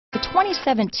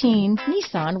2017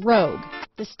 Nissan Rogue.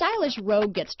 The stylish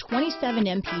Rogue gets 27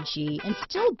 mpg and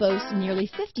still boasts nearly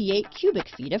 58 cubic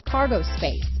feet of cargo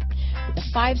space. With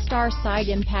a 5-star side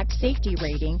impact safety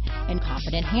rating and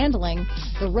confident handling,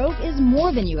 the Rogue is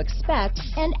more than you expect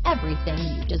and everything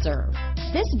you deserve.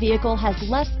 This vehicle has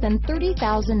less than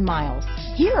 30,000 miles.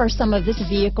 Here are some of this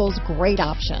vehicle's great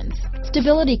options: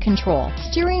 stability control,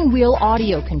 steering wheel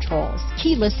audio controls,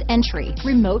 keyless entry,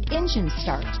 remote engine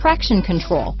start, traction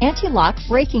control, anti-lock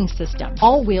braking system,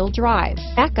 all-wheel drive,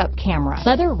 backup camera,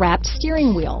 leather-wrapped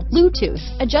steering wheel, Bluetooth,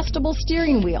 adjustable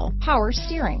steering wheel, power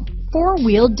steering,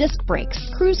 4-wheel disc brakes,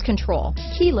 cruise control,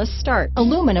 keyless start,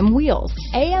 aluminum wheels,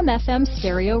 AM/FM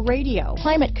stereo radio,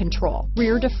 climate control,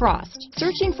 rear defrost.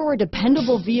 Searching for a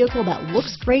dependable vehicle that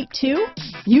looks great too?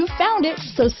 You found it,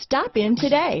 so stop in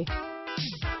today.